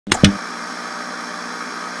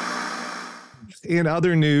In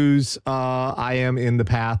other news, I am in the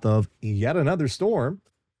path of yet another storm.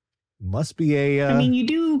 Must be a... I mean, you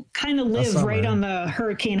do kind of live right on the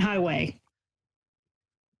hurricane highway.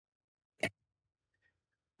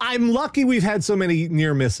 I'm lucky we've had so many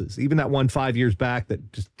near misses. Even that one 5 years back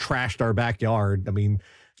that just trashed our backyard. I mean,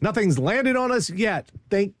 nothing's landed on us yet.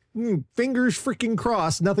 Fingers freaking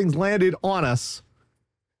crossed, nothing's landed on us.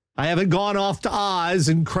 I haven't gone off to Oz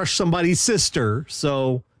and crushed somebody's sister,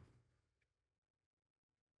 so...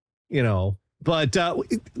 You know, but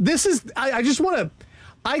this is, I just want to,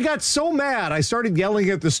 I got so mad. I started yelling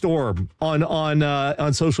at the storm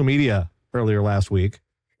on social media earlier last week.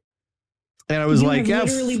 And I was like, have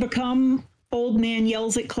literally become old man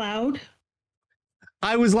yells at cloud.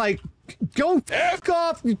 I was like, go F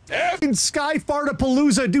off, in Sky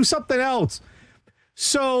Fartapalooza, do something else.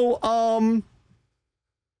 So,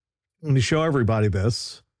 let me show everybody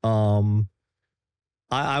this.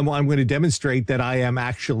 I'm going to demonstrate that I am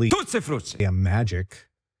actually magic.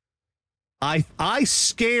 I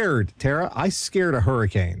scared, Tara, I scared a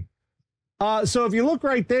hurricane. So if you look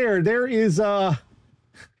right there, there is,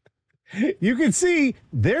 you can see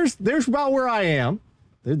there's about where I am.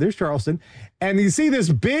 There's Charleston. And you see this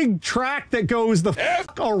big track that goes the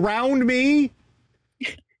fuck around me.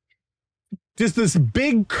 Just this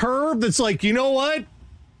big curve that's like, you know what?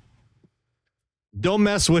 Don't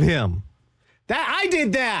mess with him. I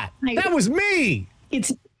did that. That was me. It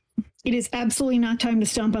is absolutely not time to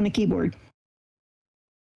stomp on the keyboard.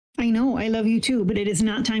 I know, I love you too, but it is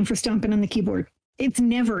not time for stomping on the keyboard. It's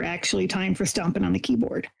never actually time for stomping on the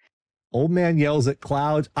keyboard. Old man yells at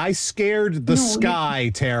clouds. I scared the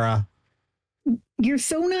sky, Tara. You're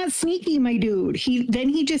so not sneaky, my dude. Then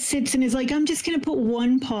he just sits and is like, I'm just going to put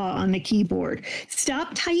one paw on the keyboard.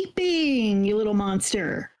 Stop typing, you little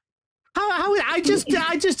monster. How I just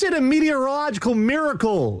did a meteorological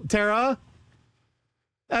miracle, Tara.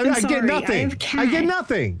 I get nothing. I get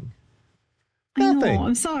nothing. I know,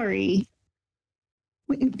 I'm sorry.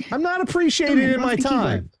 I'm not appreciated in my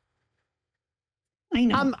time. I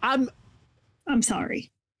know. I'm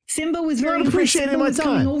sorry. Simba was very impressed. Simba was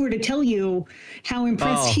coming over to tell you how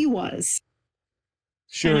impressed he was.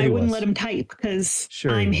 Sure, and I wouldn't let him type because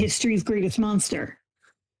I'm history's greatest monster.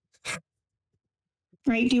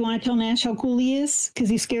 Right? Do you want to tell Nash how cool he is? Because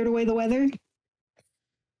he scared away the weather?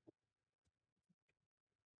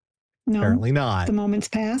 No. Apparently not. The moment's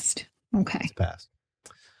passed? Okay. It's passed.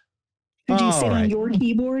 Could you sit on your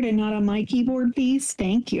keyboard and not on my keyboard, please?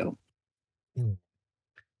 Thank you.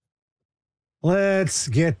 Let's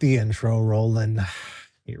get the intro rolling.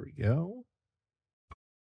 Here we go.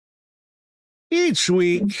 Each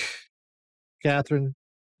week, Catherine,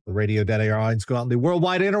 the radio dead airlines go out in the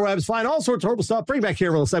worldwide interwebs, find all sorts of horrible stuff, bring back here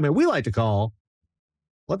a little segment we like to call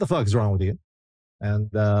What the Fuck is Wrong with You?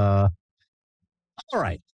 And, all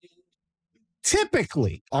right.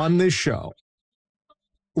 Typically on this show,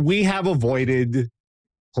 we have avoided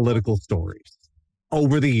political stories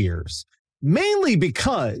over the years, mainly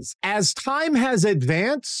because as time has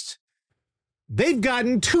advanced, they've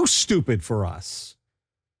gotten too stupid for us.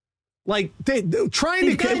 Like they've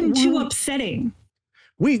gotten too upsetting.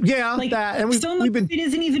 We've been, it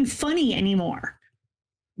isn't even funny anymore.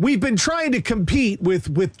 We've been trying to compete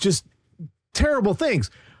with just terrible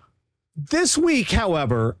things. This week,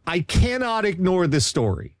 however, I cannot ignore this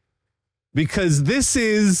story because this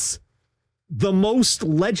is the most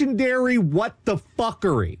legendary what the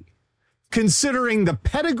fuckery, considering the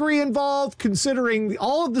pedigree involved, considering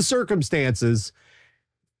all of the circumstances.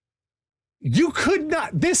 You could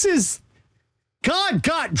not, this is, God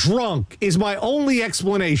got drunk is my only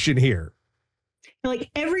explanation here. Like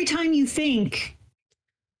every time you think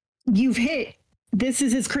you've hit, this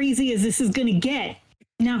is as crazy as this is going to get.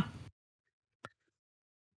 No.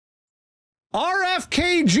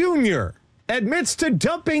 RFK Jr. admits to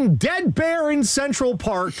dumping dead bear in Central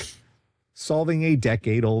Park, solving a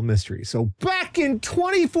decade-old mystery. So back in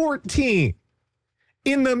 2014,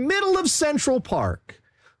 in the middle of Central Park,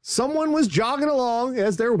 someone was jogging along,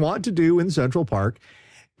 as they're wont to do in Central Park,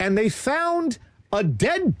 and they found a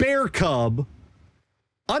dead bear cub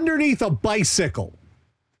underneath a bicycle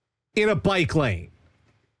in a bike lane.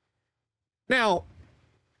 Now,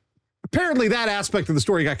 apparently that aspect of the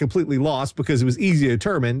story got completely lost because it was easy to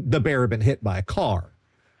determine the bear had been hit by a car.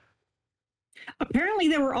 Apparently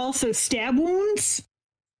there were also stab wounds.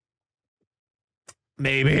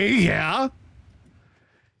 Maybe, yeah.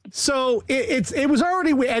 So it was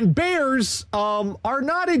already, and bears are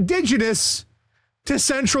not indigenous to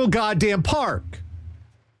Central goddamn Park.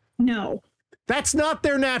 No. That's not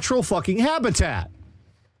their natural fucking habitat.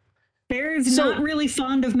 Bear's not really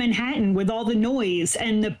fond of Manhattan with all the noise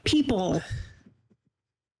and the people.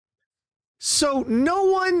 So no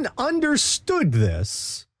one understood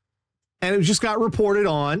this, and it just got reported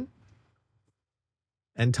on,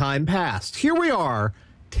 and time passed. Here we are,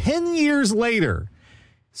 10 years later.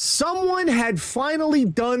 Someone had finally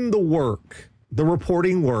done the work, the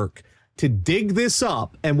reporting work, to dig this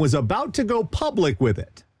up and was about to go public with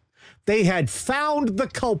it. They had found the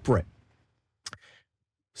culprit.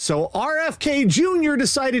 So RFK Jr.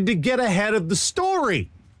 decided to get ahead of the story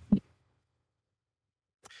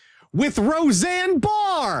with Roseanne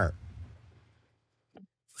Barr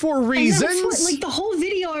for reasons. Like the whole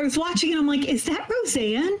video I was watching, and I'm like, is that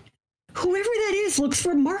Roseanne? Whoever that is looks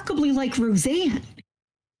remarkably like Roseanne.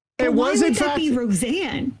 It was, in fact, be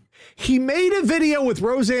Roseanne. He made a video with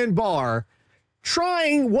Roseanne Barr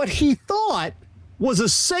trying what he thought was a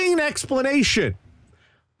sane explanation.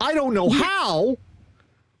 I don't know how,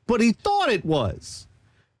 but he thought it was.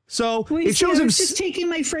 So it shows him just taking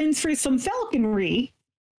my friends for some falconry.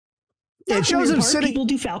 It shows him sitting. People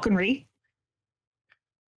do falconry.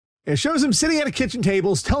 It shows him sitting at a kitchen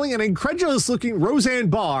table telling an incredulous-looking Roseanne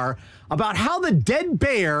Barr about how the dead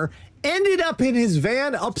bear ended up in his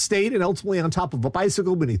van upstate and ultimately on top of a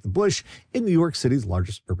bicycle beneath the bush in New York City's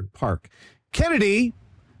largest urban park. Kennedy,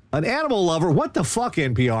 an animal lover, what the fuck,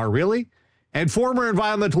 NPR, really? And former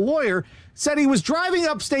environmental lawyer, said he was driving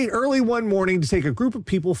upstate early one morning to take a group of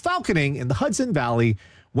people falconing in the Hudson Valley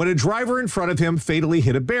when a driver in front of him fatally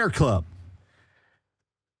hit a bear cub.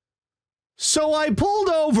 So I pulled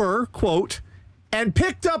over, quote, and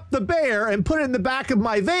picked up the bear and put it in the back of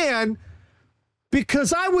my van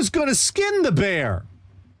because I was going to skin the bear.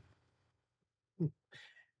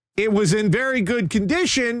 It was in very good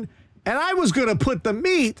condition, and I was going to put the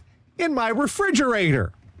meat in my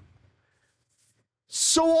refrigerator.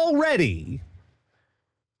 So already,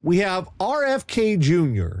 we have RFK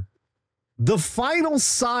Jr., the final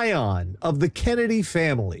scion of the Kennedy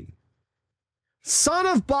family, son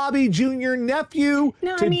of Bobby Jr., nephew to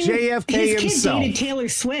JFK himself. His kid dated Taylor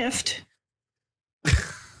Swift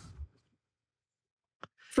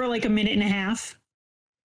for like a minute and a half.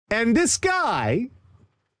 And this guy,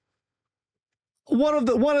 one of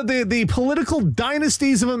the political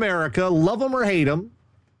dynasties of America, love him or hate him,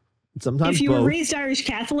 sometimes if you both, were raised Irish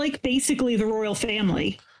Catholic, basically the royal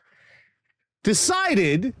family,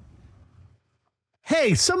 decided,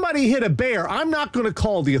 hey, somebody hit a bear. I'm not going to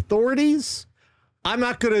call the authorities. I'm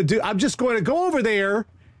just going to go over there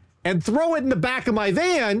and throw it in the back of my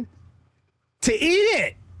van to eat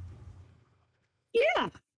it. Yeah.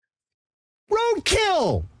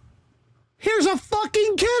 Roadkill. Here's a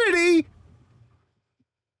fucking Kennedy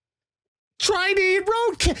trying to eat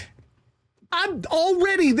roadkill.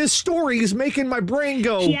 This story is making my brain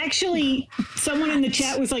go. He actually, someone in the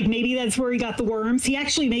chat was like, maybe that's where he got the worms. He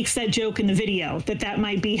actually makes that joke in the video that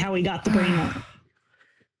might be how he got the brain worm.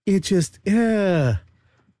 It just, But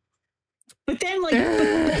then,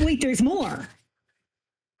 but wait, there's more.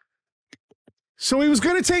 So he was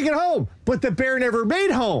going to take it home, but the bear never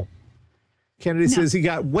made home. Kennedy says he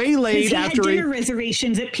got waylaid after he had dinner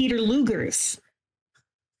reservations at Peter Luger's.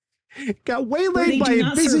 Got waylaid by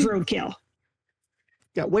a busy roadkill.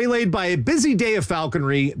 Got waylaid by a busy day of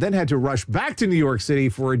falconry, then had to rush back to New York City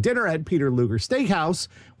for a dinner at Peter Luger Steakhouse,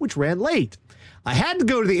 which ran late. I had to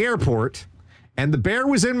go to the airport, and the bear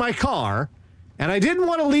was in my car, and I didn't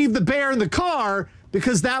want to leave the bear in the car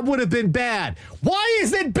because that would have been bad. Why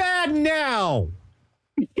is it bad now?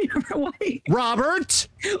 Why? Robert?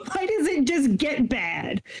 Why does it just get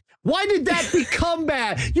bad? Why did that become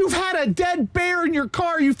bad? You've had a dead bear in your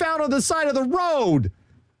car you found on the side of the road.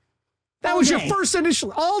 That was your first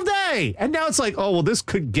initial, all day. And now it's like, oh, well, this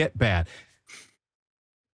could get bad.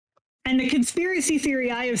 And the conspiracy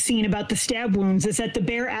theory I have seen about the stab wounds is that the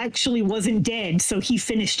bear actually wasn't dead, so he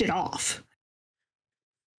finished it off.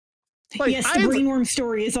 Yes, the brainworm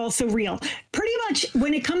story is also real. Pretty much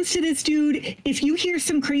when it comes to this dude, if you hear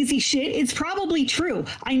some crazy shit, it's probably true.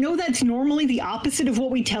 I know that's normally the opposite of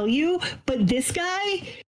what we tell you, but this guy,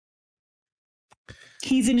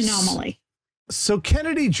 he's an anomaly. So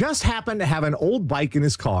Kennedy just happened to have an old bike in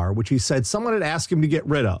his car, which he said someone had asked him to get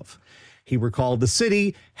rid of. He recalled the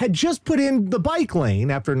city had just put in the bike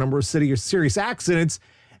lane after a number of serious accidents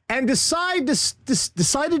and decided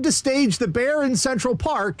to stage the bear in Central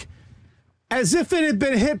Park as if it had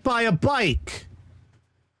been hit by a bike.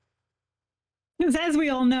 Because as we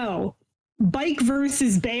all know, bike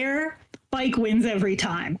versus bear, bike wins every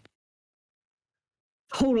time.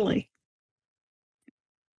 Totally.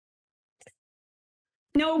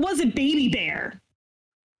 No, it was a baby bear.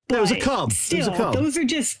 It was a cub. Still, those are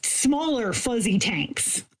just smaller fuzzy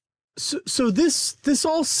tanks. So this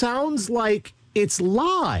all sounds like it's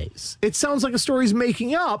lies. It sounds like a story's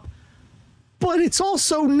making up, but it's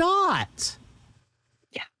also not.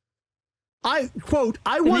 Yeah. I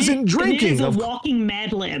wasn't drinking. The walking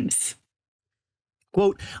Mad Libs.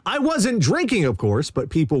 Quote, I wasn't drinking, of course, but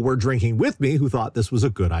people were drinking with me who thought this was a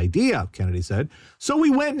good idea, Kennedy said. So we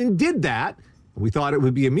went and did that. We thought it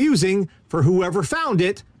would be amusing for whoever found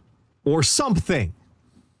it or something.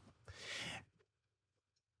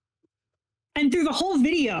 And through the whole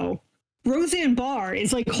video, Roseanne Barr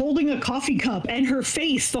is like holding a coffee cup, and her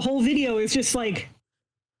face, the whole video is just like.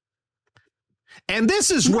 And this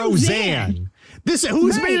is Roseanne. This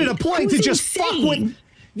who's made it a point to just fuck with.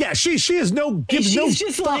 Yeah, she has gives no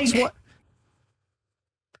just fucks. Like,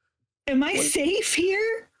 am I safe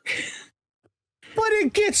here? But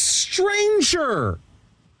it gets stranger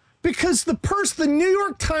because the New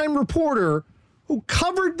York Times reporter who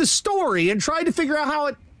covered the story and tried to figure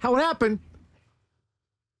out how it happened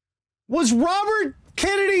was Robert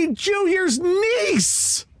Kennedy Jr.'s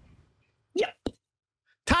niece. Yep.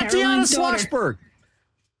 Tatiana Schlossberg.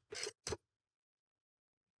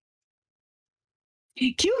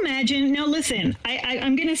 Can you imagine? Now, listen,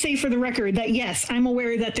 I'm going to say for the record that, yes, I'm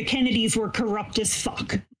aware that the Kennedys were corrupt as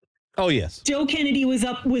fuck. Oh, yes. Joe Kennedy was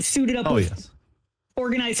suited up with yes.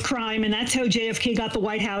 organized crime, and that's how JFK got the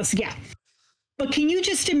White House. Yeah. But can you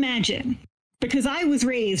just imagine? Because I was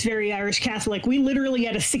raised very Irish Catholic. We literally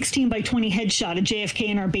had a 16 by 20 headshot of JFK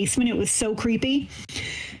in our basement. It was so creepy.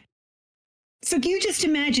 So can you just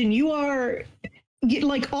imagine you are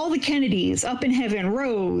like all the Kennedys up in heaven,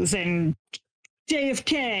 Rose and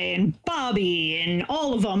JFK and Bobby and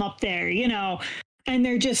all of them up there, and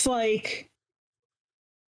they're just like,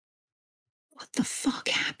 what the fuck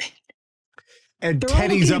happened? And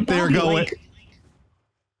Teddy's up there going,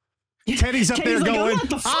 Teddy's up there like, going, I'm not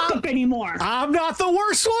the fuck up anymore. I'm not the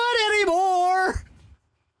worst one anymore.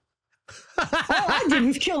 All I did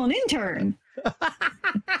was kill an intern.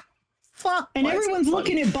 Fuck. And everyone's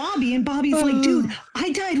looking at Bobby, and Bobby's like, dude,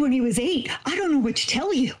 I died when he was 8. I don't know what to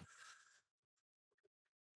tell you.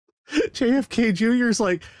 JFK Jr.'s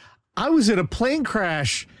like, I was in a plane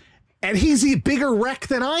crash, and he's a bigger wreck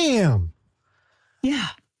than I am. Yeah.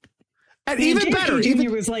 And even JFK better.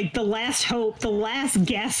 Jr. was like the last hope, the last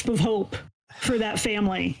gasp of hope for that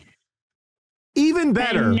family. Even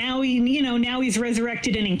better. And now he's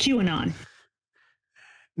resurrected and in QAnon.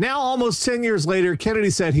 Now, almost 10 years later, Kennedy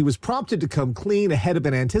said he was prompted to come clean ahead of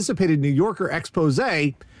an anticipated New Yorker expose.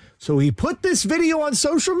 So he put this video on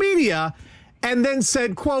social media and then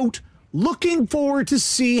said, quote, looking forward to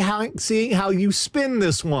seeing how you spin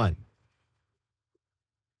this one.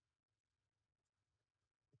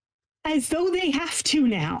 As though they have to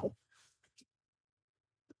now.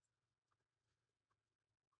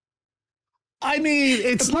 I mean,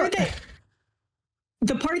 it's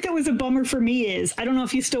the part that was a bummer for me is, I don't know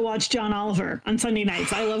if you still watch John Oliver on Sunday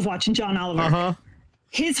nights. I love watching John Oliver. Uh-huh.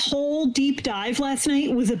 His whole deep dive last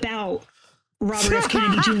night was about Robert F.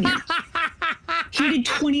 Kennedy Jr. He did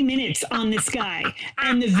 20 minutes on this guy,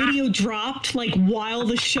 and the video dropped like while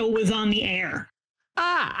the show was on the air.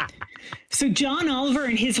 So John Oliver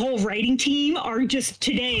and his whole writing team are just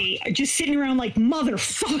sitting around like,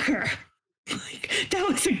 motherfucker. Like, that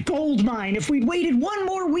was a gold mine if we'd waited one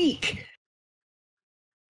more week.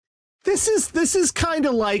 This is kind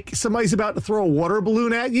of like somebody's about to throw a water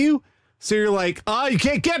balloon at you. So you're like, oh, you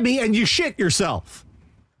can't get me, and you shit yourself.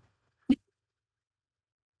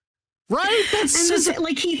 Right?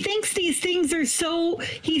 Like, he thinks these things are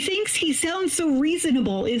he thinks he sounds so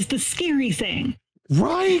reasonable is the scary thing.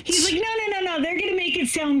 Right. He's like, no, they're going to make it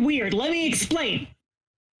sound weird. Let me explain.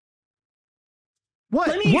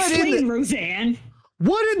 Let me explain, Roseanne.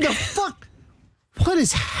 What in the fuck? What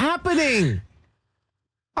is happening?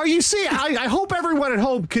 Are you seeing? I hope everyone at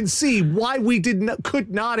home can see why we could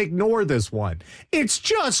not ignore this one. It's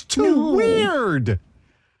just too weird.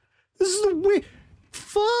 This is the weird.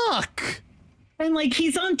 Fuck. And like,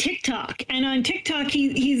 he's on TikTok, and on TikTok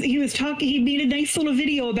he was talking. He made a nice little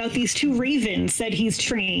video about these 2 ravens that he's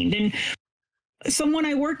trained, and someone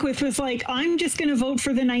I work with was like, I'm just going to vote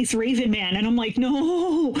for the nice raven man. And I'm like,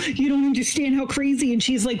 no, you don't understand how crazy. And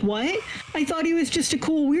she's like, what? I thought he was just a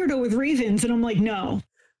cool weirdo with ravens. And I'm like, no,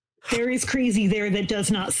 there is crazy there that does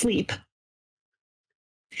not sleep.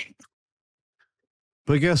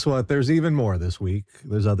 But guess what? There's even more this week.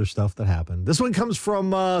 There's other stuff that happened. This one comes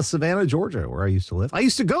from Savannah, Georgia, where I used to live. I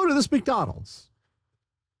used to go to this McDonald's,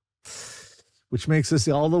 which makes this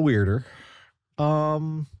all the weirder.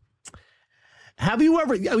 Have you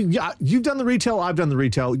ever, you've done the retail, I've done the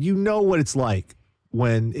retail. You know what it's like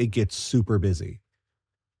when it gets super busy.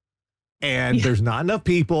 and there's not enough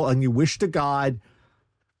people, and you wish to God,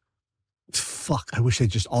 fuck, I wish they'd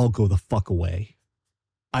just all go the fuck away.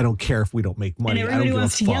 I don't care if we don't make money. And everybody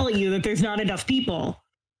wants to yell at you that there's not enough people.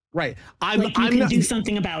 Right. You can do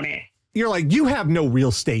something about it. You're like, you have no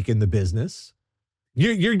real stake in the business.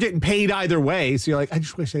 You're getting paid either way. So you're like, I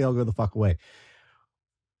just wish they all go the fuck away.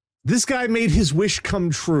 This guy made his wish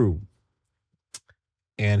come true.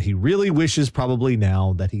 And he really wishes probably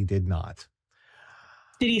now that he did not.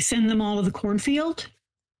 Did he send them all to the cornfield?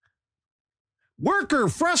 Worker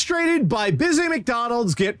frustrated by busy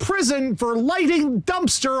McDonald's get prison for lighting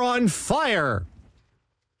dumpster on fire.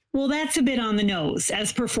 Well, that's a bit on the nose,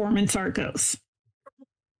 as performance art goes.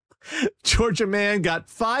 Georgia man got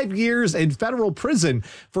 5 years in federal prison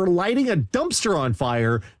for lighting a dumpster on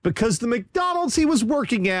fire because the McDonald's he was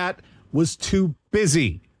working at was too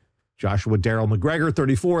busy. Joshua Darrell McGregor,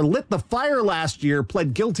 34, lit the fire last year,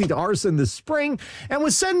 pled guilty to arson this spring, and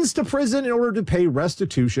was sentenced to prison in order to pay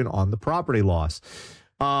restitution on the property loss.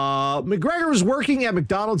 McGregor was working at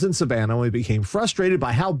McDonald's in Savannah when he became frustrated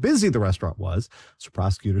by how busy the restaurant was. So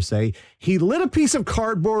prosecutors say he lit a piece of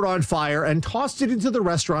cardboard on fire and tossed it into the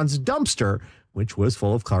restaurant's dumpster, which was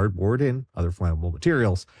full of cardboard and other flammable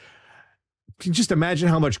materials. Can you just imagine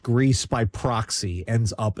how much grease by proxy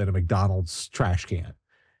ends up in a McDonald's trash can?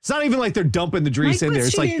 It's not even like they're dumping the grease in there.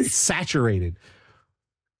 It's like it's saturated.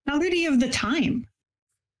 How did he have the time?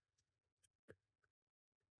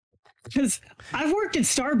 Because I've worked at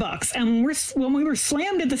Starbucks, and when we were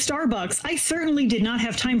slammed at the Starbucks, I certainly did not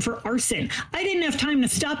have time for arson. I didn't have time to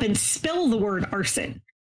stop and spell the word arson.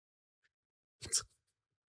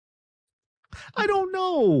 I don't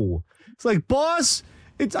know. It's like, boss,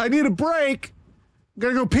 I need a break. I'm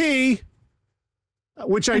gonna go pee.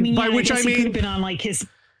 Which I mean, he could have been on like his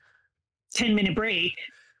 10-minute break.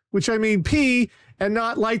 Which I mean pee and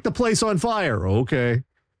not light the place on fire. Okay.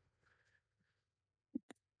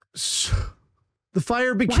 So, the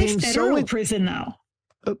fire became prison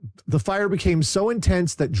though. The fire became so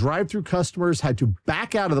intense that drive-through customers had to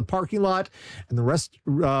back out of the parking lot, and the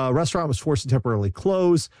restaurant was forced to temporarily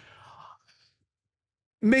close.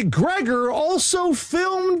 McGregor also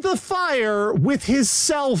filmed the fire with his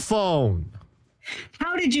cell phone.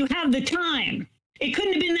 How did you have the time? It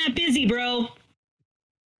couldn't have been that busy, bro.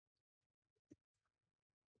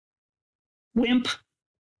 Wimp.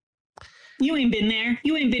 You ain't been there.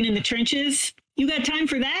 You ain't been in the trenches. You got time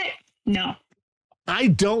for that? No. I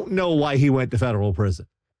don't know why he went to federal prison.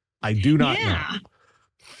 I do not know.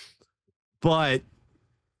 But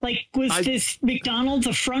like, was this McDonald's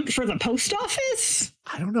a front for the post office?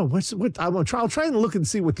 I don't know. I'll try and look and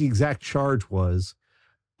see what the exact charge was.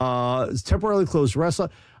 It's temporarily closed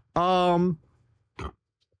restaurant.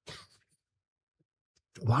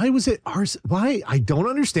 Why was it arson? Why? I don't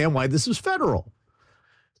understand why this was federal.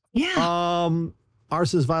 Yeah.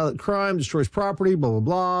 Arson is violent crime, destroys property, blah, blah,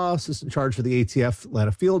 blah. Assistant charge for the ATF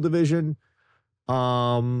Atlanta Field Division. See,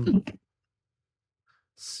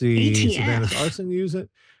 ATF. Savannah's arson unit.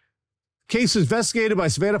 Case was investigated by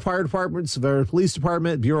Savannah Fire Department, Savannah Police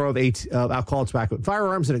Department, Bureau of Alcohol, Tobacco, and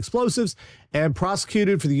Firearms and Explosives, and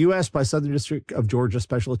prosecuted for the U.S. by Southern District of Georgia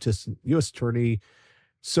Special Assistant U.S. Attorney.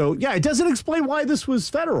 So, yeah, it doesn't explain why this was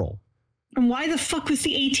federal. And why the fuck was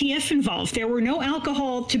the ATF involved? There were no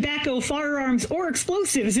alcohol, tobacco, firearms, or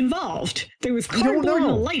explosives involved. There was cardboard and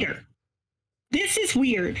a lighter. This is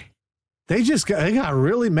weird. They got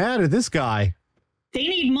really mad at this guy. They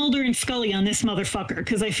need Mulder and Scully on this motherfucker,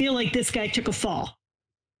 because I feel like this guy took a fall.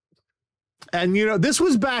 And, you know, this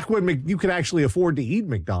was back when you could actually afford to eat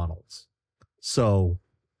McDonald's. So,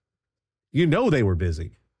 you know they were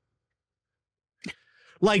busy.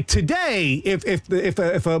 Like today, if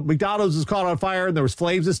a McDonald's was caught on fire and there was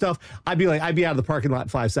flames and stuff, I'd be out of the parking lot in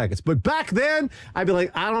 5 seconds. But back then, I'd be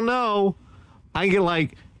like, I don't know. I can get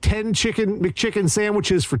like 10 McChicken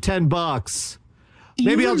sandwiches for $10.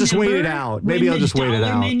 Maybe I'll just wait it out. Maybe I'll just wait it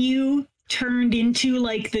out. The menu turned into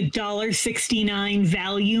like the $1.69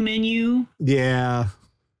 value menu. Yeah.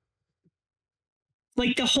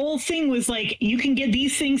 Like the whole thing was like, you can get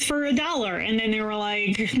these things for $1. And then they were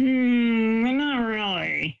like, not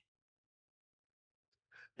really.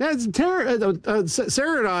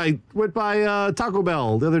 Sarah and I went by Taco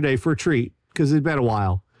Bell the other day for a treat because it'd been a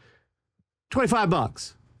while.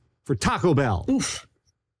 $25 for Taco Bell. Oof.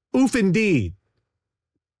 Oof indeed.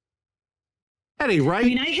 Eddie, right? I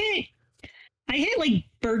mean, I hit like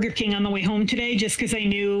Burger King on the way home today just because I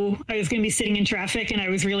knew I was going to be sitting in traffic and I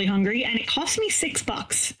was really hungry, and it cost me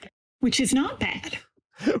 $6, which is not bad.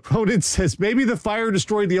 Ronan says maybe the fire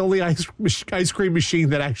destroyed the only ice cream machine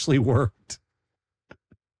that actually worked.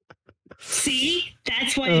 See,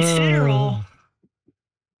 that's why it's federal.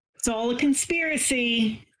 It's all a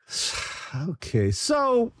conspiracy. Okay,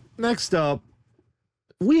 so next up,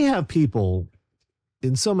 we have people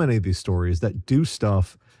in so many of these stories that do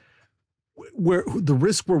stuff where the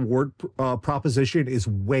risk reward proposition is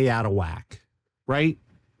way out of whack, right?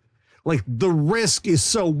 Like the risk is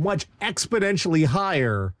so much exponentially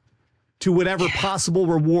higher to whatever possible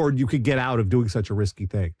reward you could get out of doing such a risky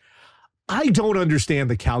thing. I don't understand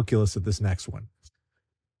the calculus of this next one.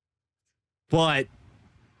 But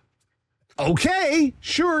okay,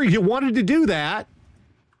 sure, you wanted to do that.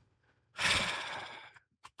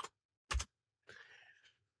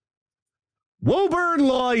 Woburn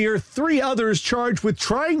lawyer, 3 others charged with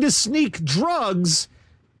trying to sneak drugs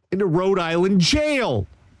into Rhode Island jail.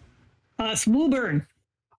 It's Woburn.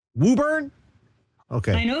 Woburn?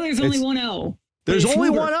 Okay. I know there's only one O. There's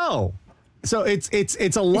only Woburn. one O. So it's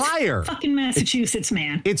a liar. It's fucking Massachusetts,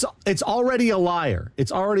 man. It's already a liar.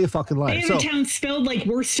 It's already a fucking liar. They have a town spelled like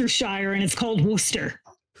Worcestershire and it's called Worcester.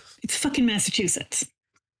 It's fucking Massachusetts.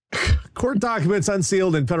 Court documents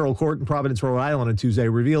unsealed in federal court in Providence, Rhode Island on Tuesday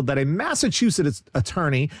revealed that a Massachusetts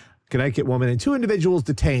attorney, Connecticut woman, and 2 individuals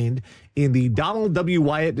detained in the Donald W.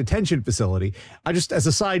 Wyatt detention facility. I just, as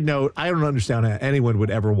a side note, I don't understand how anyone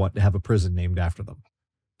would ever want to have a prison named after them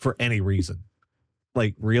for any reason.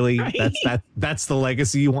 Like, really? Right? That's the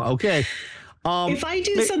legacy you want? Okay. If I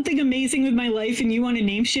do something amazing with my life and you want to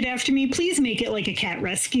name shit after me, please make it like a cat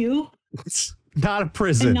rescue. It's not a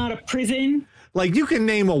prison. And not a prison. Like, you can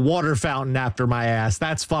name a water fountain after my ass.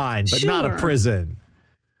 That's fine, but not a prison.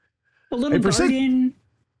 A little garden.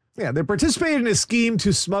 Yeah, they participated in a scheme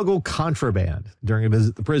to smuggle contraband during a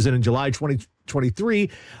visit to the prison in July 2023.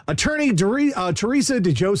 Attorney Teresa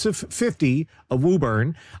DeJoseph, 50, of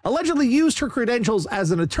Woburn, allegedly used her credentials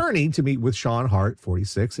as an attorney to meet with Sean Hart,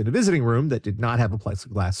 46, in a visiting room that did not have a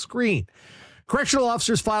plexiglass screen. Correctional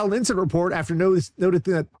officers filed an incident report after noticing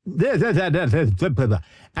that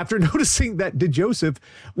DeJoseph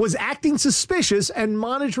was acting suspicious and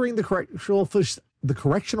monitoring the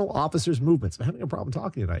correctional officers' movements. I'm having a problem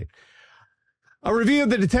talking tonight. A review of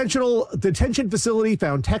the detention facility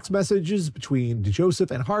found text messages between DeJoseph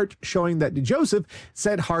and Hart showing that DeJoseph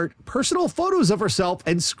sent Hart personal photos of herself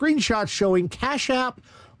and screenshots showing Cash App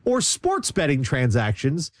or sports betting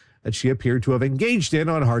transactions that she appeared to have engaged in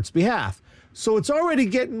on Hart's behalf. So it's already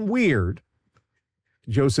getting weird.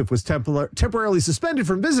 Joseph was temporarily suspended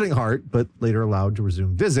from visiting Hart, but later allowed to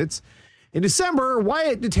resume visits. In December,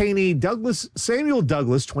 Wyatt detainee Samuel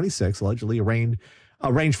Douglas, 26, allegedly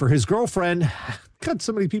arranged for his girlfriend, got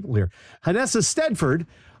so many people here, Hanessa Stedford,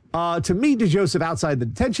 to meet DeJoseph outside the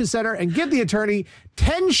detention center and give the attorney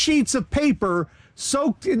 10 sheets of paper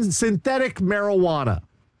soaked in synthetic marijuana.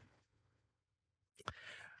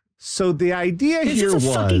 So the idea here was...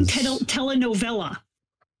 This is a fucking telenovela.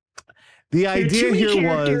 The idea here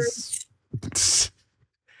was...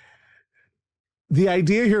 The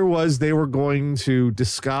idea here was they were going to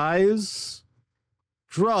disguise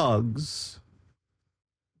drugs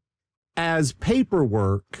as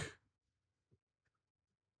paperwork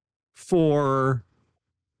for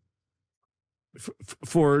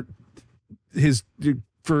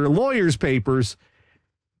lawyers' papers,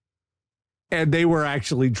 and they were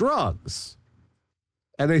actually drugs,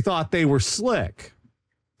 and they thought they were slick.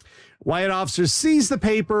 Wyatt officers seized the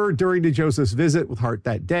paper during DeJoseph's visit with Hart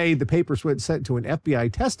that day. The papers were sent to an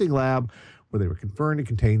FBI testing lab where they were confirmed to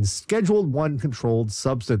contain Schedule I controlled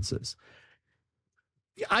substances.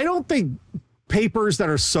 I don't think papers that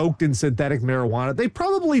are soaked in synthetic marijuana, they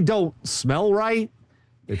probably don't smell right.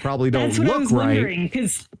 They probably don't look right. That's what I was wondering,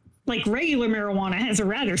 because like regular marijuana has a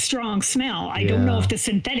rather strong smell. I don't know if the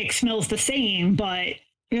synthetic smells the same, but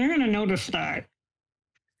you're going to notice that.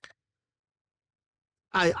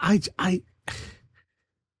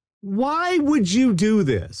 Why would you do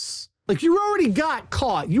this? Like, you already got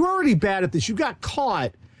caught. You're already bad at this. You got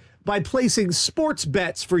caught by placing sports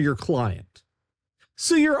bets for your client.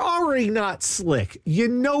 So you're already not slick. You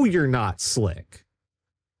know you're not slick.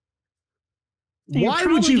 You're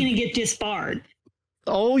probably going to get disbarred.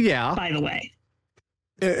 Oh, yeah. By the way.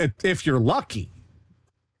 If you're lucky.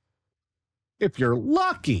 If you're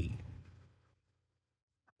lucky.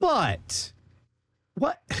 But...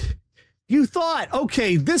 what? You thought,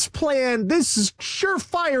 okay, this plan, this is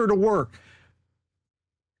surefire to work.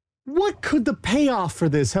 What could the payoff for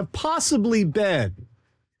this have possibly been?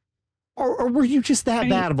 Or were you just that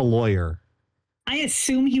bad of a lawyer? I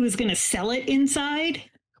assume he was going to sell it inside.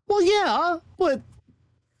 Well, yeah, but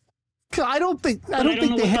I don't think what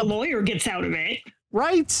the lawyer gets out of it.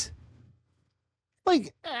 Right?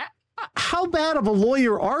 Like, how bad of a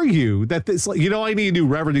lawyer are you that this, like, I need a new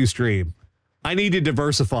revenue stream. I need to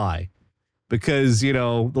diversify. because, you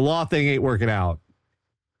know, the law thing ain't working out.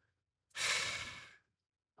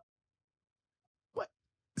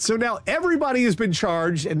 So now everybody has been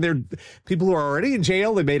charged, and they're people who are already in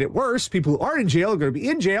jail. They made it worse. People who aren't in jail are going to be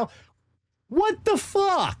in jail. What the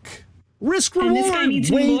fuck? Risk reward. And this guy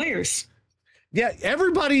needs new lawyers. Yeah,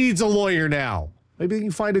 everybody needs a lawyer now. Maybe you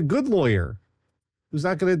can find a good lawyer who's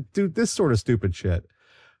not going to do this sort of stupid shit.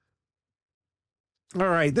 All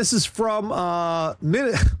right, this is from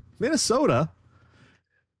Minnesota.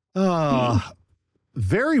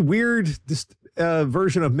 Very weird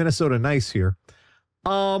version of Minnesota Nice here.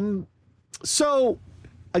 So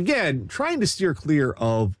again, trying to steer clear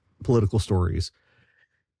of political stories.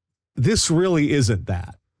 This really isn't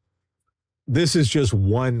that. This is just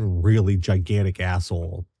one really gigantic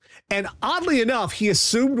asshole. And oddly enough, he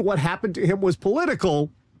assumed what happened to him was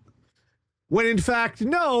political, when in fact,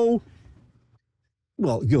 no.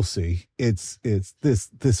 Well, you'll see. It's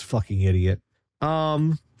this fucking idiot.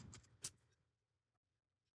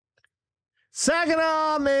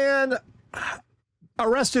 Saginaw man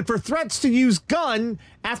arrested for threats to use gun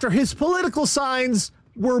after his political signs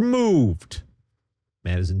were moved.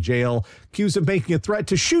 Man is in jail, accused of making a threat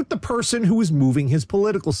to shoot the person who was moving his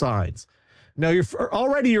political signs. Now you're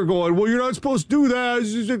going, well, you're not supposed to do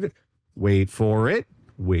that. Wait for it.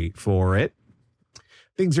 Wait for it.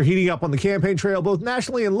 Things are heating up on the campaign trail, both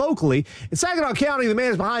nationally and locally. In Saginaw County, the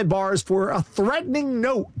man is behind bars for a threatening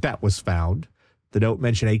note that was found. The note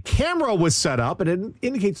mentioned a camera was set up, and it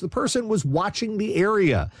indicates the person was watching the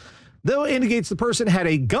area. Though it indicates the person had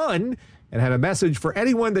a gun and had a message for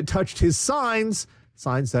anyone that touched his signs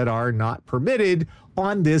that are not permitted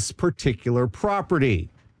on this particular property.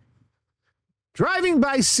 Driving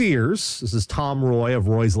by Sears, this is Tom Roy of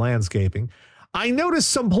Roy's Landscaping, I noticed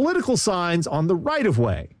some political signs on the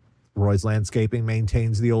right-of-way. Roy's Landscaping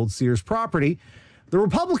maintains the old Sears property. The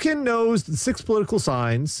Republican knows that 6 political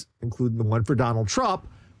signs, including the one for Donald Trump,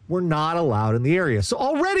 were not allowed in the area. So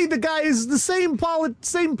already the guy is the same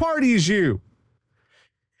party as you.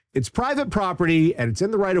 It's private property, and it's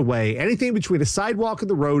in the right-of-way. Anything between a sidewalk and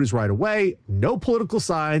the road is right-of-way. No political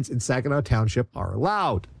signs in Saginaw Township are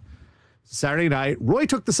allowed. Saturday night, Roy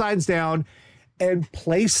took the signs down and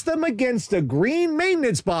placed them against a green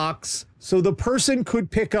maintenance box so the person could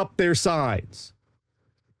pick up their signs.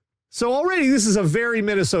 So already this is a very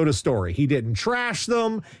Minnesota story. He didn't trash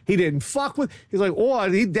them. He didn't fuck with. He's like, oh,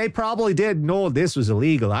 they probably did know this was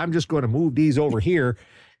illegal. I'm just going to move these over here,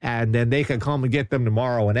 and then they can come and get them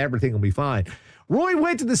tomorrow, and everything will be fine. Roy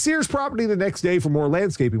went to the Sears property the next day for more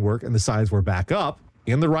landscaping work, and the signs were back up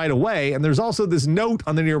in the right-of-way. And there's also this note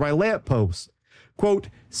on the nearby lamppost. Quote,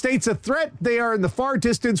 states a threat. They are in the far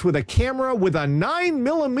distance with a camera with a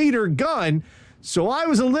 9mm gun. So I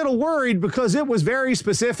was a little worried because it was very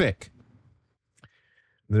specific.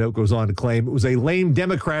 The note goes on to claim it was a lame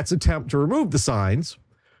Democrats' attempt to remove the signs.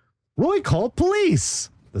 Roy called police.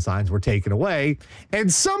 The signs were taken away.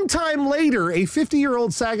 And sometime later, a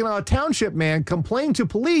 50-year-old Saginaw Township man complained to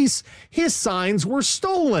police his signs were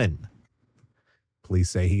stolen. Police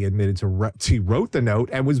say he admitted he wrote the note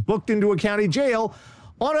and was booked into a county jail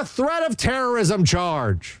on a threat of terrorism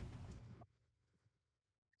charge.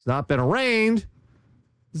 It's not been arraigned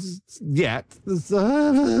yet.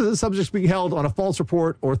 The subject's being held on a false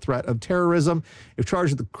report or threat of terrorism. If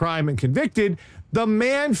charged with the crime and convicted, the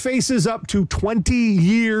man faces up to 20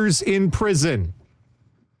 years in prison.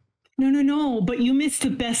 No, but you missed the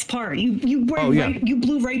best part. You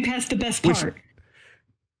blew right past the best part.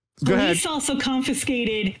 Police also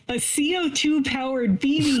confiscated a CO2-powered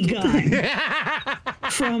BB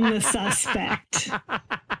gun from the suspect.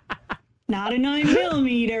 Not a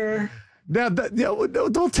 9mm. Now,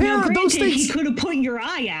 don't tell those things. He could have put your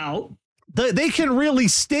eye out. They can really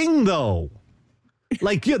sting, though.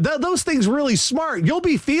 Like, those things really smart. You'll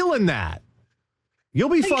be feeling that. You'll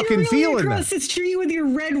be fucking feeling that. Across this tree with your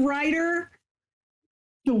Red Ryder.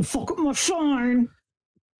 Don't fuck up my sign.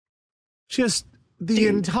 Just the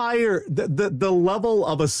entire the level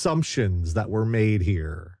of assumptions that were made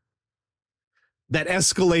here that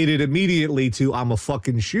escalated immediately to I'm a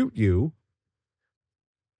fucking shoot you.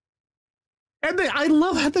 And I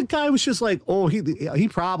love how the guy was just like, oh, he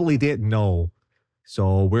probably didn't know.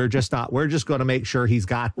 So we're just going to make sure he's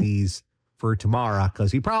got these for tomorrow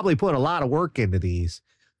because he probably put a lot of work into these.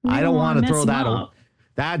 I don't want to throw that on.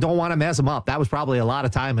 I don't want to mess him up. That was probably a lot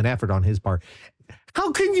of time and effort on his part.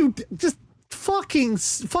 How can you just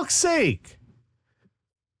fuck's sake?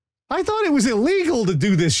 I thought it was illegal to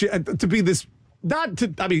do this shit, to be this, not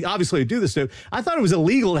to, I mean, obviously to do this. I thought it was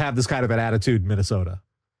illegal to have this kind of an attitude in Minnesota.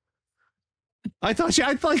 I thought you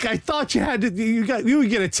had to, you would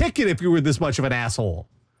get a ticket if you were this much of an asshole.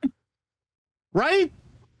 Right?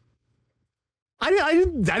 I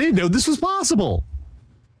didn't know this was possible.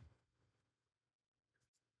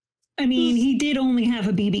 I mean, he did only have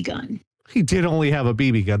a BB gun. He did only have a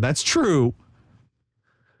BB gun. That's true.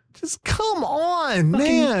 Just come on, Fucking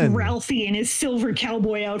man. Ralphie in his silver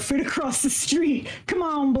cowboy outfit across the street. Come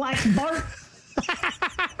on, Black Bart.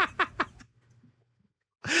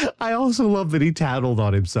 I also love that he tattled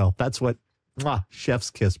on himself. That's what chef's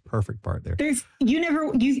kiss. Perfect part there. You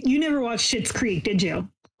never watched Schitt's Creek, did you?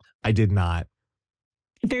 I did not.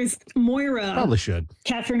 There's Moira. Probably should.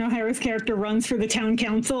 Catherine O'Hara's character runs for the town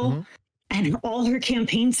council, and all her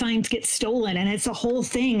campaign signs get stolen, and it's a whole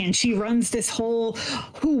thing. And she runs this whole,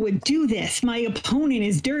 who would do this? My opponent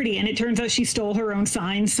is dirty. And it turns out she stole her own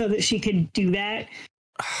signs so that she could do that.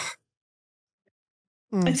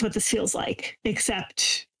 That's what this feels like,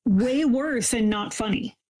 except way worse and not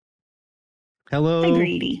funny. Hello. Hi,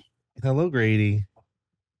 Grady. Hello, Grady.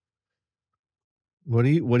 What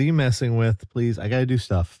are you messing with? Please, I gotta do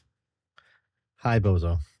stuff. Hi,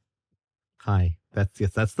 Bozo. Hi.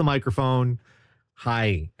 That's the microphone.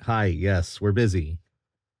 Hi. Yes, we're busy.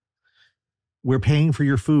 We're paying for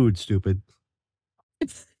your food, stupid.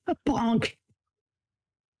 Bonk.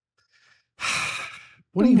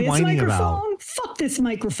 What are you whining about? Fuck this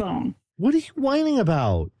microphone. What are you whining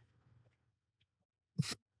about?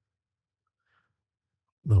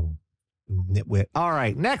 Little nitwit. All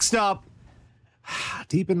right, next up,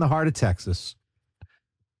 deep in the heart of Texas.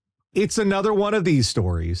 It's another one of these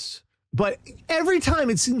stories. But every time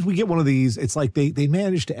it seems we get one of these, it's like they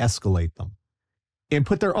manage to escalate them and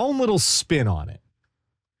put their own little spin on it.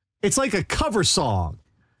 It's like a cover song,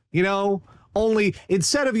 only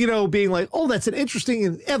instead of, being like, oh, that's an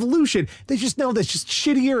interesting evolution, they just know that's just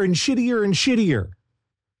shittier and shittier and shittier.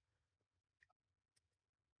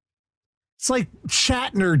 It's like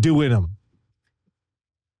Shatner doing them.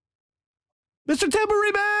 Mr.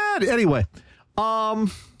 Tambourine Man! Anyway,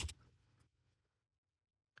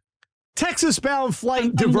 Texas-bound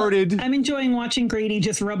flight diverted. I'm enjoying watching Grady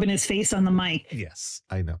just rubbing his face on the mic. Yes,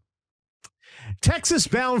 I know.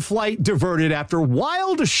 Texas-bound flight diverted after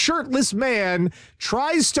wild shirtless man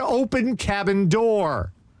tries to open cabin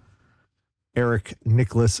door. Eric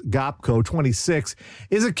Nicholas Gopko, 26,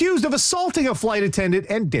 is accused of assaulting a flight attendant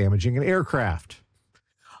and damaging an aircraft.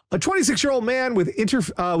 A 26-year-old man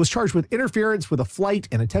was charged with interference with a flight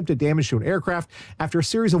and attempted damage to an aircraft after a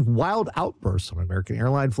series of wild outbursts on an American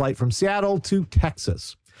airline flight from Seattle to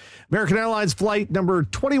Texas. American Airlines flight number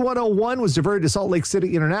 2101 was diverted to Salt Lake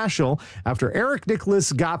City International after Eric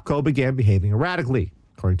Nicholas Gopko began behaving erratically.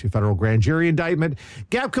 According to a federal grand jury indictment,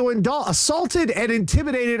 Gopko assaulted and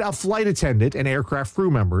intimidated a flight attendant and aircraft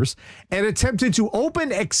crew members and attempted to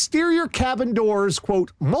open exterior cabin doors,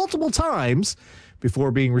 quote, multiple times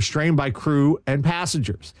before being restrained by crew and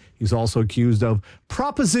passengers. He's also accused of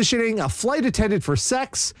propositioning a flight attendant for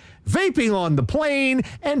sex, vaping on the plane,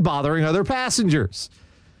 and bothering other passengers.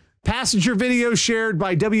 Passenger video shared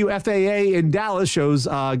by WFAA in Dallas shows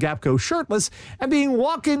Gopko shirtless and being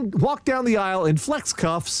walked down the aisle in flex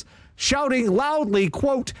cuffs, shouting loudly,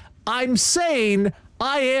 quote, "I'm sane,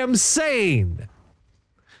 I am sane."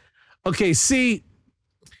 Okay, see,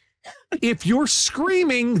 if you're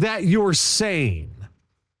screaming that you're sane,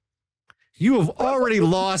 you have already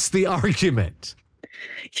lost the argument.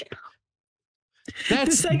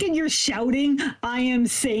 The second you're shouting, "I am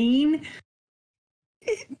sane,"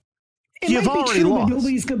 you've already lost. But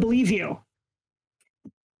nobody's gonna believe you.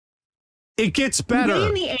 It gets better. Were they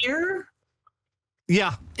in the air?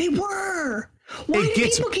 Yeah. They were. Why do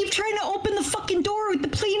people keep trying to open the fucking door with the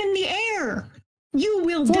plane in the air? You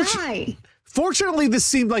will die. Fortunately, this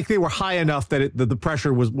seemed like they were high enough that the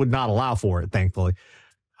pressure would not allow for it, thankfully.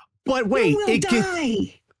 But wait,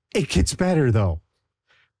 it gets better, though.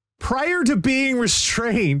 Prior to being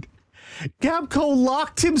restrained, Gopko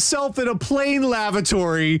locked himself in a plane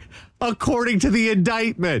lavatory, according to the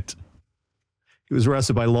indictment. He was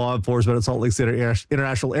arrested by law enforcement at Salt Lake City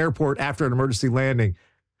International Airport after an emergency landing.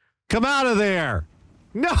 Come out of there.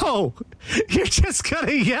 No, you're just going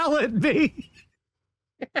to yell at me.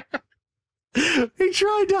 He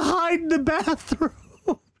tried to hide in the bathroom.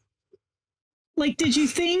 Like, did you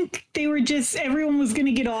think they were everyone was going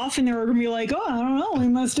to get off and they were going to be like, oh, I don't know, we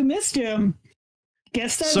must have missed him.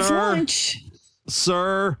 Guess that's lunch.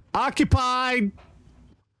 Sir, occupied.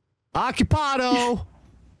 Occupado.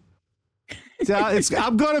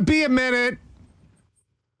 I'm going to be a minute.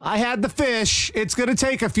 I had the fish. It's going to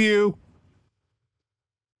take a few.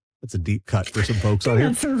 That's a deep cut for some folks out here. They're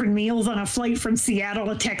not serving meals on a flight from Seattle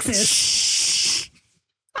to Texas.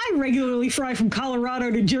 I regularly fly from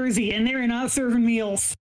Colorado to Jersey, and they're not serving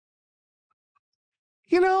meals.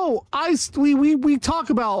 You know, we talk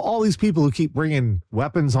about all these people who keep bringing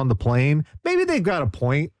weapons on the plane. Maybe they've got a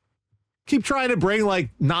point. Keep trying to bring like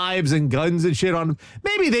knives and guns and shit on.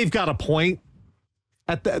 Maybe they've got a point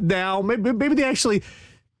at the now. Maybe they've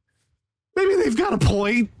got a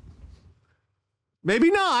point.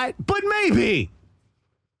 Maybe not, but maybe.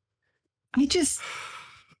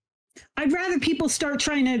 I'd rather people start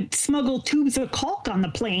trying to smuggle tubes of caulk on the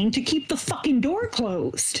plane to keep the fucking door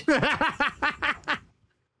closed.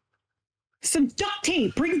 Some duct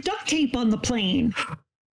tape. Bring duct tape on the plane.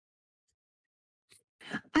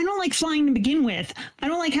 I don't like flying to begin with. I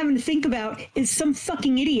don't like having to think about, is some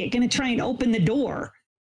fucking idiot going to try and open the door?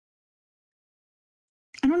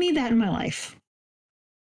 I don't need that in my life.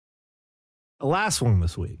 The last one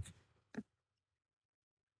this week.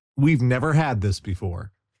 We've never had this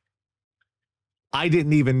before. I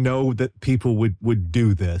didn't even know that people would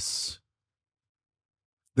do this.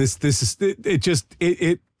 This is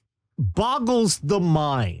it boggles the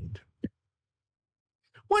mind.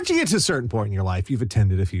 Once you get to a certain point in your life, you've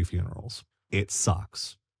attended a few funerals. It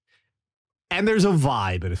sucks. And there's a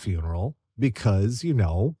vibe at a funeral because, you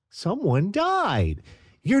know, someone died.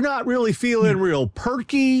 You're not really feeling real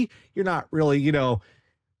perky. You're not really, you know,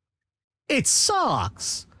 it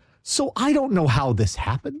sucks. So I don't know how this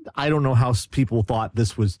happened. I don't know how people thought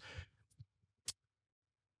this was.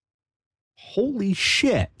 Holy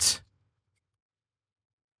shit.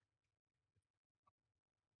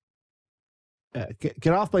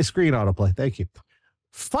 Get off my screen, autoplay. Thank you.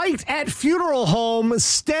 Fight at funeral home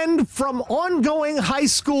stemmed from ongoing high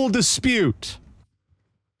school dispute.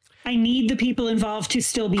 I need the people involved to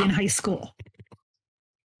still be in high school.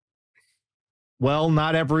 Well,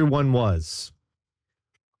 not everyone was.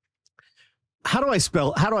 How do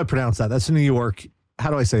I pronounce that? That's in New York.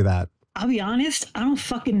 How do I say that? I'll be honest, I don't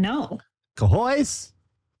fucking know. Cohoes?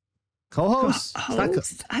 Co-host?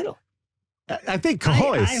 I think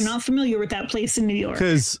Cohoes. I am not familiar with that place in New York.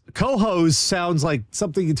 Because Cohoes sounds like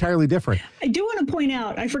something entirely different. I do want to point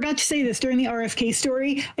out, I forgot to say this during the RFK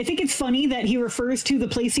story. I think it's funny that he refers to the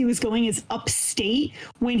place he was going as upstate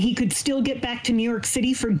when he could still get back to New York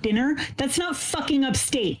City for dinner. That's not fucking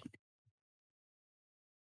upstate.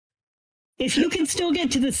 If you can still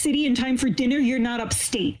get to the city in time for dinner, you're not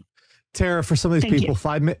upstate. Tara, for some of these people,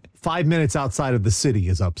 5 minutes outside of the city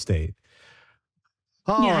is upstate.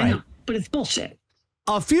 All right. I know, but it's bullshit.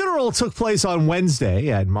 A funeral took place on Wednesday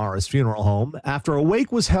at Mara's funeral home after a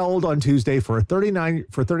wake was held on Tuesday for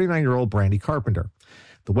 39-year-old Brandy Carpenter.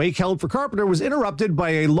 The wake held for Carpenter was interrupted by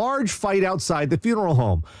a large fight outside the funeral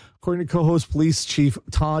home. According to co-host Police Chief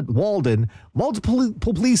Todd Walden, multiple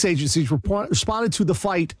police agencies responded to the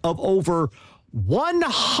fight of over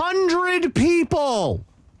 100 people.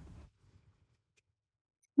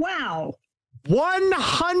 Wow.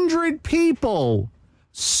 100 people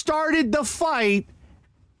started the fight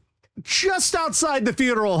just outside the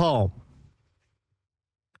funeral home.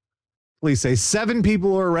 Police say 7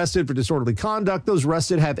 people were arrested for disorderly conduct. Those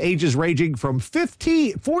arrested have ages ranging from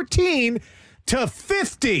 14 to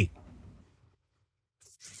 50.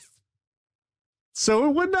 So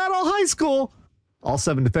it was not all high school. All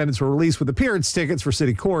 7 defendants were released with appearance tickets for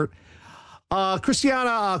city court.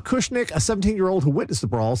 Christiana Kushnick, a 17-year-old who witnessed the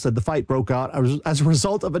brawl, said the fight broke out as a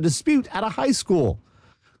result of a dispute at a high school.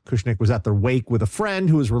 Kushnick was at their wake with a friend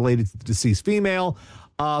who was related to the deceased female.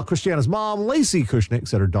 Christiana's mom, Lacey Kushnick,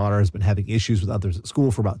 said her daughter has been having issues with others at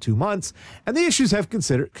school for about 2 months, and the issues have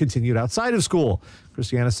continued outside of school.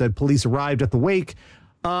 Christiana said police arrived at the wake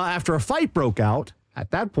after a fight broke out.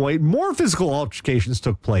 At that point, more physical altercations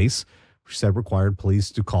took place, which said required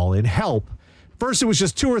police to call in help. First, it was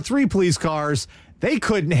just 2 or 3 police cars. They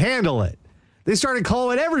couldn't handle it. They started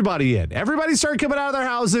calling everybody in. Everybody started coming out of their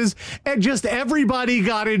houses, and just everybody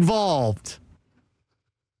got involved.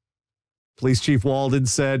 Police Chief Walden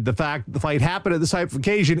said the fact the fight happened at this type of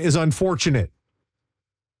occasion is unfortunate.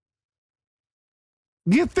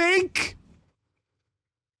 You think?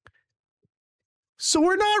 So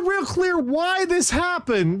we're not real clear why this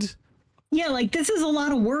happened. Yeah, like this is a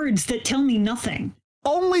lot of words that tell me nothing.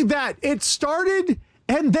 Only that it started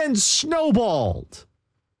and then snowballed.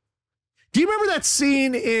 Do you remember that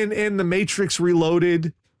scene in The Matrix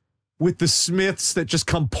Reloaded with the Smiths that just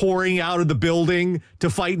come pouring out of the building to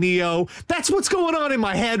fight Neo? That's what's going on in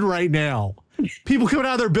my head right now. People coming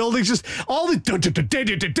out of their buildings, just all these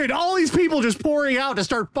people just pouring out to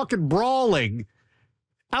start fucking brawling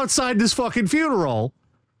outside this fucking funeral.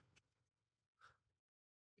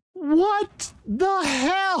 What the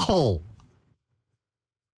hell?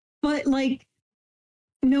 But, like,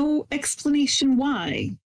 no explanation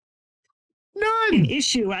why. None. An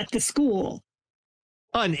issue at the school.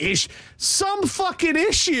 An issue. Some fucking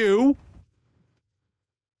issue.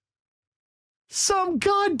 Some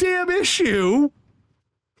goddamn issue.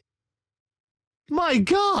 My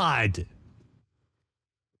God.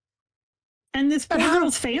 And this poor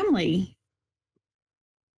girl's family.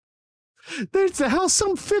 There's how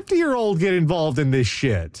some 50-year-old get involved in this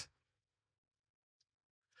shit.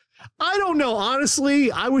 I don't know.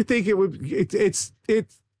 Honestly, I would think it would. It's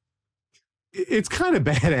kind of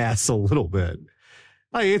badass a little bit.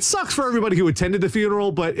 Like, it sucks for everybody who attended the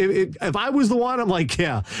funeral, but if I was the one, I'm like,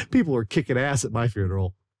 yeah, people are kicking ass at my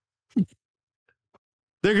funeral.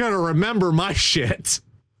 They're gonna remember my shit.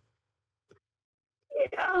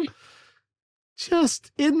 Yeah.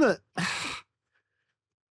 Just in the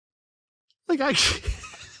like I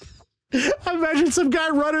imagine some guy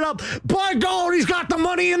running up. By God, he's got the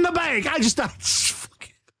money in the bank.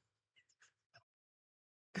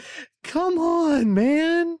 Come on,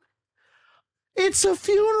 man. It's a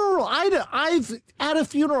funeral. I've at a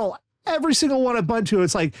funeral, every single one I've been to,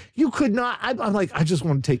 it's like, you could not. I'm like, I just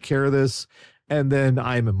want to take care of this. And then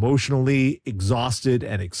I'm emotionally exhausted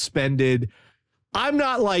and expended. I'm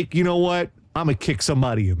not like, you know what? I'm going to kick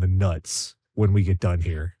somebody in the nuts when we get done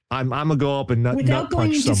here. I'm going to go up and nut punch somebody. Without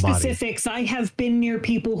going into specifics, I have been near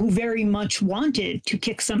people who very much wanted to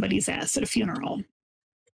kick somebody's ass at a funeral.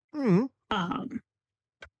 Mm-hmm.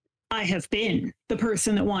 I have been the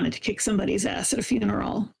person that wanted to kick somebody's ass at a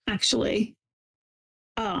funeral, actually.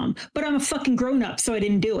 But I'm a fucking grown-up, so I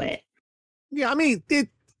didn't do it. Yeah, I mean,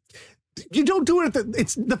 you don't do it at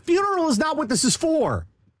the funeral is not what this is for.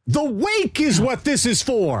 The wake is what this is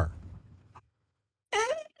for.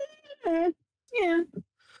 Yeah.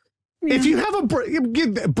 If you have a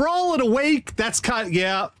brawl at a wake, that's kind of,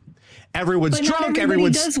 yeah. Everyone's but drunk. Not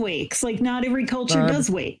everybody does wakes. Like, not every culture does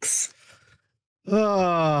wakes.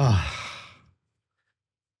 God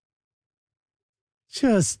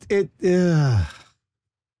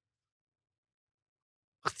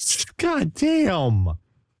damn.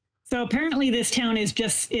 So apparently this town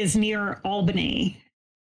is near Albany.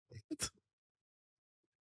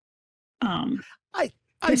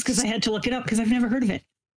 Just because I had to look it up because I've never heard of it.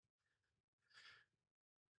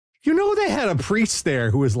 You know, they had a priest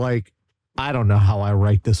there who was like, I don't know how I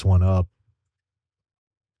write this one up.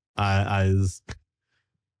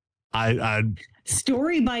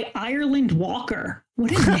 Story by Ireland Walker.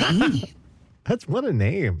 What a name. That's what a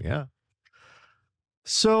name, yeah.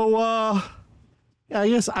 So I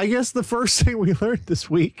guess the first thing we learned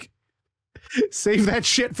this week, save that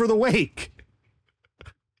shit for the wake.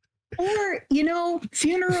 Or, you know,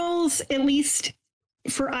 funerals, at least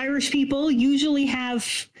for Irish people, usually have,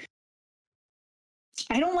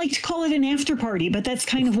 I don't like to call it an after party, but that's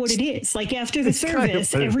kind of what it is. Like, after the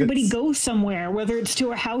service, everybody goes somewhere, whether it's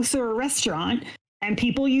to a house or a restaurant, and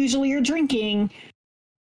people usually are drinking.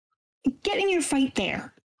 Get in your fight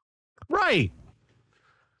there. Right.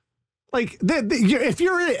 Like, if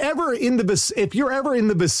you're ever in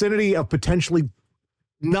the vicinity of potentially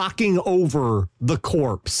knocking over the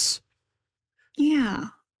corpse. Yeah.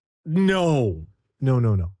 No.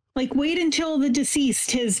 Like, wait until the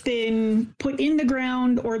deceased has been put in the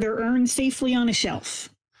ground or they're urned safely on a shelf.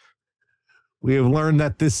 We have learned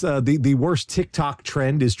that this the worst TikTok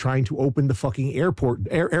trend is trying to open the fucking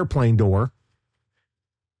airplane door.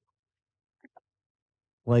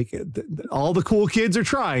 Like, all the cool kids are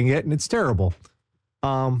trying it, and it's terrible.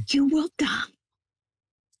 You will die.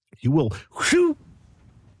 You will. Whew.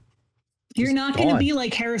 You're not going to be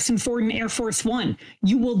like Harrison Ford in Air Force One.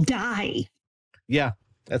 You will die. Yeah,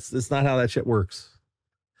 that's not how that shit works.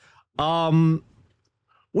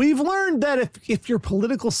 We've learned that if your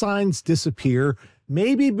political signs disappear,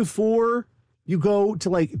 maybe before you go to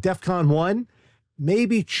like DEFCON 1,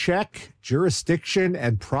 maybe check jurisdiction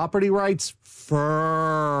and property rights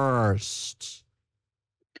first.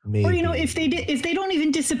 Maybe. Or, you know, if they don't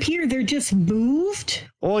even disappear, they're just moved.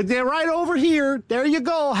 Oh, they're right over here. There you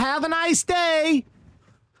go. Have a nice day.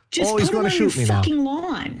 Just put them on your fucking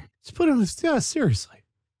lawn. Just put them. Yeah, seriously.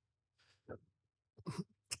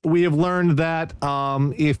 We have learned that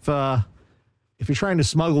if you're trying to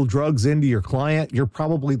smuggle drugs into your client, you're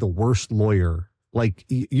probably the worst lawyer. Like,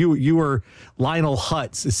 you are Lionel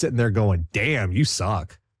Hutz is sitting there going, "Damn, you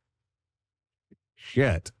suck."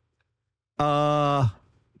 Shit.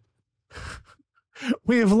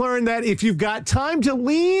 We have learned that if you've got time to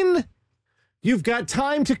lean, you've got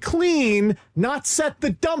time to clean, not set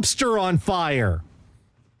the dumpster on fire.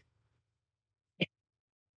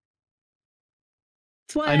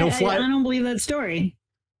 That's why I don't believe that story.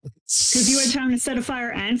 Because you had time to set a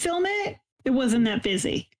fire and film it? It wasn't that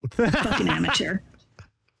busy. Fucking amateur.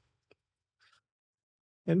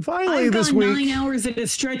 And finally I've this gone week, 9 hours at a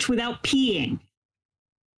stretch without peeing.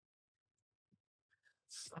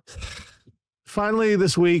 finally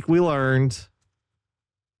this week, we learned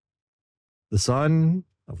the son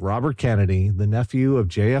of Robert Kennedy, the nephew of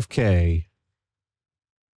JFK,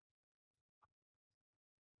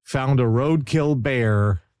 found a roadkill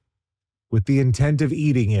bear with the intent of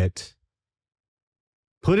eating it,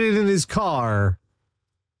 put it in his car,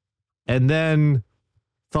 and then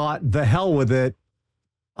thought, the hell with it,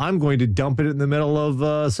 I'm going to dump it in the middle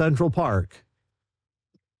of Central Park.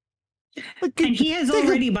 And he has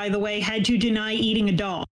already, by the way, had to deny eating a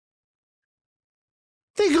dog.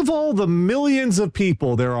 Think of all the millions of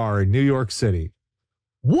people there are in New York City.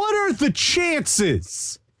 What are the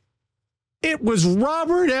chances? It was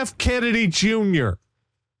Robert F. Kennedy Jr.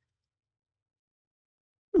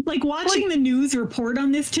 Like, watching the news report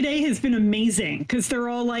on this today has been amazing, because they're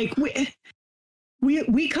all like,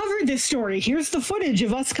 we covered this story. Here's the footage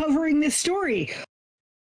of us covering this story.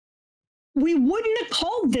 We wouldn't have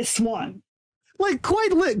called this one. Like,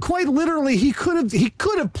 quite literally, he could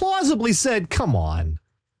have plausibly said, come on.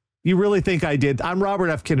 You really think I did? I'm Robert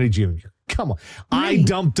F. Kennedy Jr. Come on. Right. I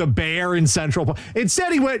dumped a bear in Central Park.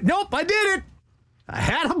 Instead, he went, nope, I did it. I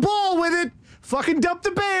had a ball with it. Fucking dumped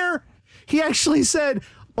a bear. He actually said,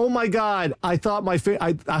 oh my God, I thought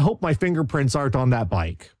I hope my fingerprints aren't on that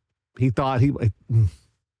bike. He thought he...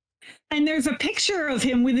 And there's a picture of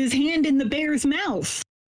him with his hand in the bear's mouth.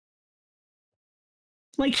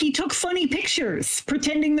 Like, he took funny pictures,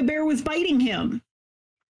 pretending the bear was biting him.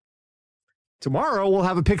 Tomorrow, we'll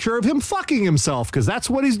have a picture of him fucking himself, because that's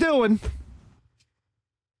what he's doing.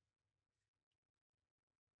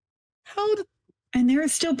 And there are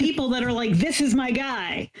still people that are like, this is my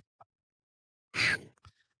guy.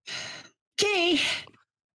 Okay.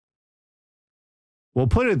 We'll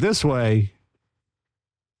put it this way.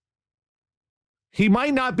 He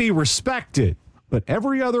might not be respected, but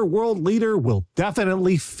every other world leader will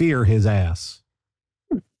definitely fear his ass.